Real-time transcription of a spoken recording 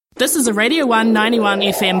This is a Radio 191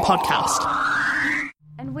 FM podcast.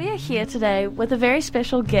 And we are here today with a very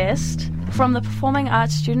special guest from the Performing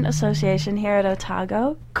Arts Student Association here at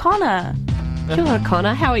Otago, Connor. Kia ora,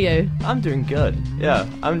 Connor. How are you? I'm doing good. Yeah,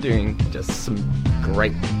 I'm doing just some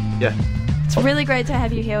great. Yeah. It's really great to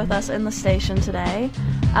have you here with us in the station today.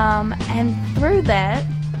 And through that,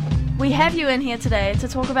 we have you in here today to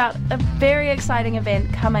talk about a very exciting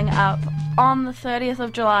event coming up on the 30th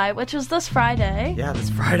of July, which is this Friday. Yeah, this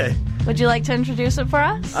Friday. Would you like to introduce it for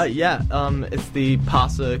us? It's the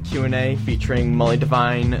PASA Q&A featuring Molly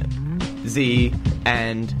Devine, Z,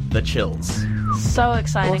 and The Chills. So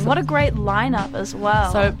exciting. Awesome. What a great lineup as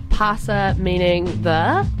well. So, PASA meaning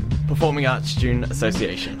the... Performing Arts Student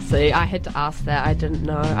Association. See, I had to ask that. I didn't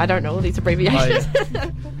know. I don't know all these abbreviations.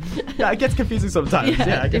 Yeah, it gets confusing sometimes.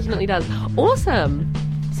 Yeah, it definitely does. Awesome.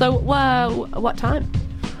 So, what time?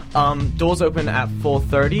 Doors open at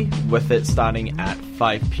 4:30, with it starting at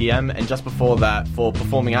 5 p.m. And just before that, for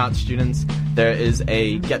performing arts students, there is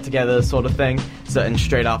a get-together sort of thing. So, and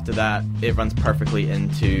straight after that, it runs perfectly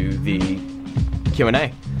into the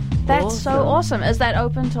Q&A. That's so awesome. Is that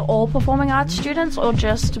open to all performing arts students or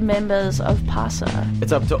just members of PASA?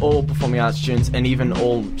 It's up to all performing arts students and even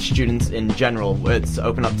all students in general. It's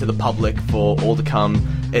open up to the public for all to come.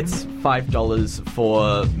 It's $5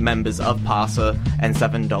 for members of PASA and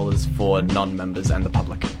 $7 for non-members and the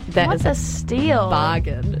public. That what is a steal.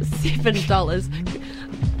 Bargain.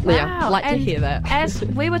 $7. Wow. Yeah, like to And hear that. As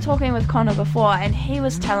we were talking with Connor before, and he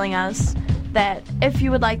was telling us that if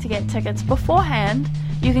you would like to get tickets beforehand,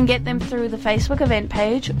 you can get them through the Facebook event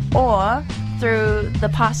page or through the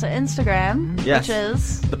PASA Instagram, Yes. which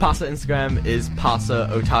is... The PASA Instagram is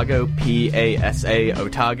PASA Otago, P-A-S-A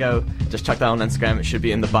Otago. Just check that on Instagram. It should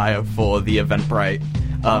be in the bio for the Eventbrite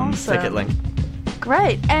Awesome. ticket link.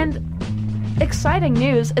 Great. And exciting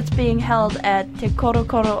news, it's being held at Te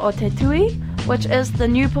Korokoro o Te Tui, which is the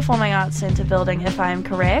new Performing Arts Centre building, if I am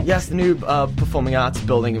correct. Yes, the new Performing Arts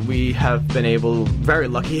building. We have been very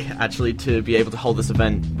lucky, actually, to be able to hold this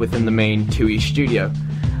event within the main TUI studio.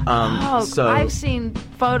 So I've seen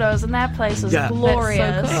photos, and that place is glorious.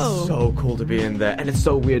 That's so cool. It's so cool to be in there, and it's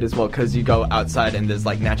so weird as well because you go outside and there's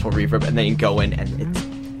like natural reverb, and then you go in and it's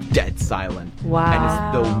dead silent. Wow. And it's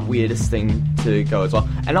the weirdest thing to go as well.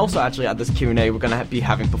 And also, actually, at this Q&A, we're going to be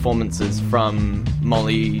having performances from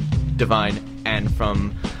Molly Devine and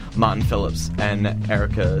from Martin Phillips and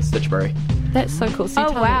Erica Stitchbury. That's so cool. So Oh,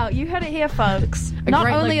 tell me- wow. You heard it here, folks. A Not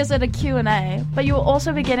great only is it a Q&A, but you will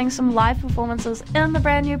also be getting some live performances in the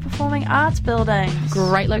brand new Performing Arts building.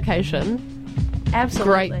 Great location.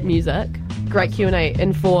 Absolutely. Great music. Great Q&A.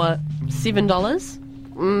 And for $7...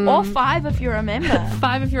 Or $5 if you're a member.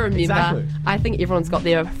 $5 if you're a member. Exactly. I think everyone's got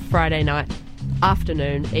their Friday night,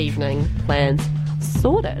 afternoon, evening plans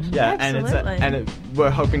sorted. Yeah, Absolutely. and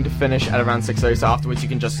we're hoping to finish at around 6:30. So afterwards, you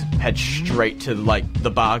can just head straight to like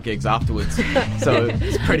the bar gigs afterwards. So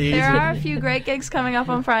it's pretty easy. There are a few great gigs coming up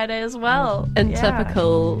on Friday as well. In Yeah.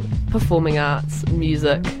 typical performing arts,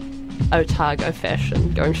 music, Otago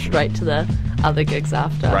fashion, going straight to the other gigs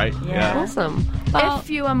after. Right? Yeah. Awesome. Well,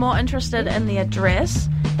 If you are more interested in the address,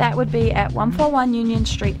 that would be at 141 Union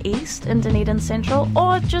Street East in Dunedin Central,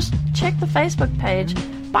 or just check the Facebook page,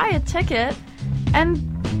 buy a ticket, and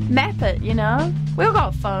map it, you know? We've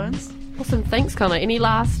got phones. awesome. Thanks, Connor. Any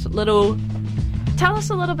last little... Tell us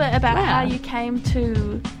a little bit about Yeah. how you came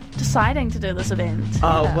to deciding to do this event.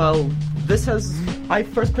 Well, I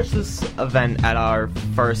first pitched this event at our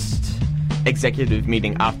first executive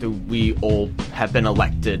meeting after we all have been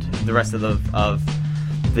elected, the rest of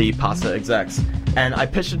the PASA execs, and I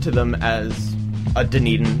pitched it to them as a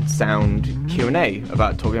Dunedin Sound Q&A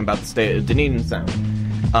about talking about the state of Dunedin Sound.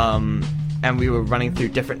 And we were running through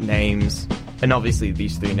different names, and obviously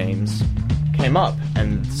these three names came up,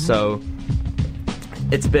 and so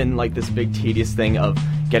it's been like this big tedious thing of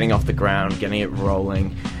getting off the ground, getting it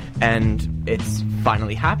rolling, and it's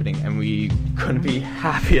finally happening, and we couldn't be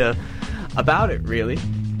happier about it, really.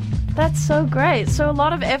 That's so great. So a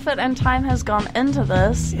lot of effort and time has gone into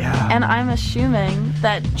this. Yeah. And I'm assuming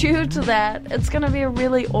that due to that, it's going to be a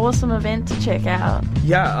really awesome event to check out.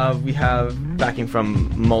 Yeah, we have backing from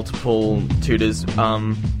multiple tutors. We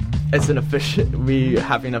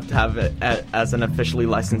happy enough to have it as an officially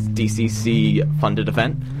licensed DCC funded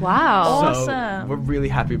event. Wow. Awesome. So we're really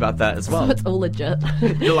happy about that as well. So it's all legit.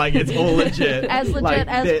 Like, it's all legit. As legit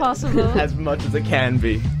as possible. As much as it can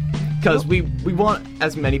be. Because we want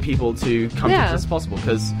as many people to come to this as possible.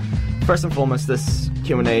 Because first and foremost, this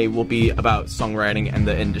Q&A will be about songwriting and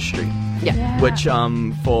the industry. Yeah. Which,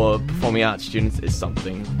 for performing arts students, is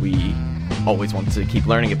something we always want to keep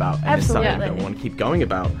learning about. And Absolutely. it's something we want to keep going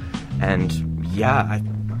about. And yeah,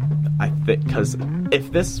 I think because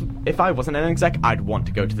if I wasn't an exec, I'd want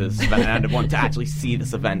to go to this event and I'd want to actually see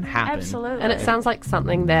this event happen. Absolutely. And it sounds like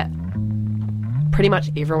something that pretty much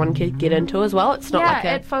everyone could get into as well. It's not like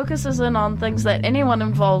it focuses in on things that anyone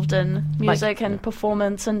involved in music Like- and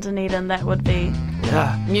performance in Dunedin that would be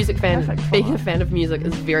Yeah. music fan. Perfect for Being it. a fan of music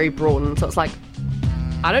is very broad, and so it's like,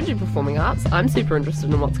 I don't do performing arts. I'm super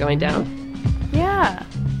interested in what's going down. Yeah.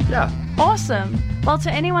 Yeah. Awesome. Well,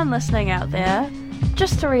 to anyone listening out there,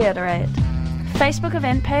 just to reiterate, Facebook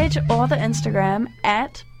event page or the Instagram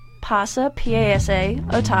at PASA, P-A-S-A,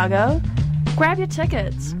 Otago. Grab your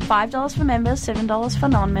tickets, $5 for members, $7 for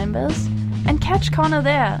non-members, and catch Connor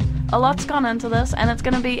there. A lot's gone into this, and it's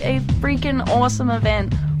going to be a freaking awesome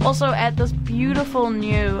event. Also at this beautiful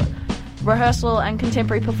new rehearsal and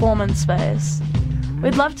contemporary performance space.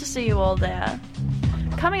 We'd love to see you all there.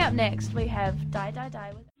 Coming up next, we have Die Die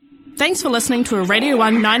Die with... Thanks for listening to a Radio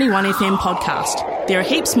 1 91 FM podcast. There are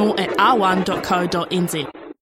heaps more at r1.co.nz.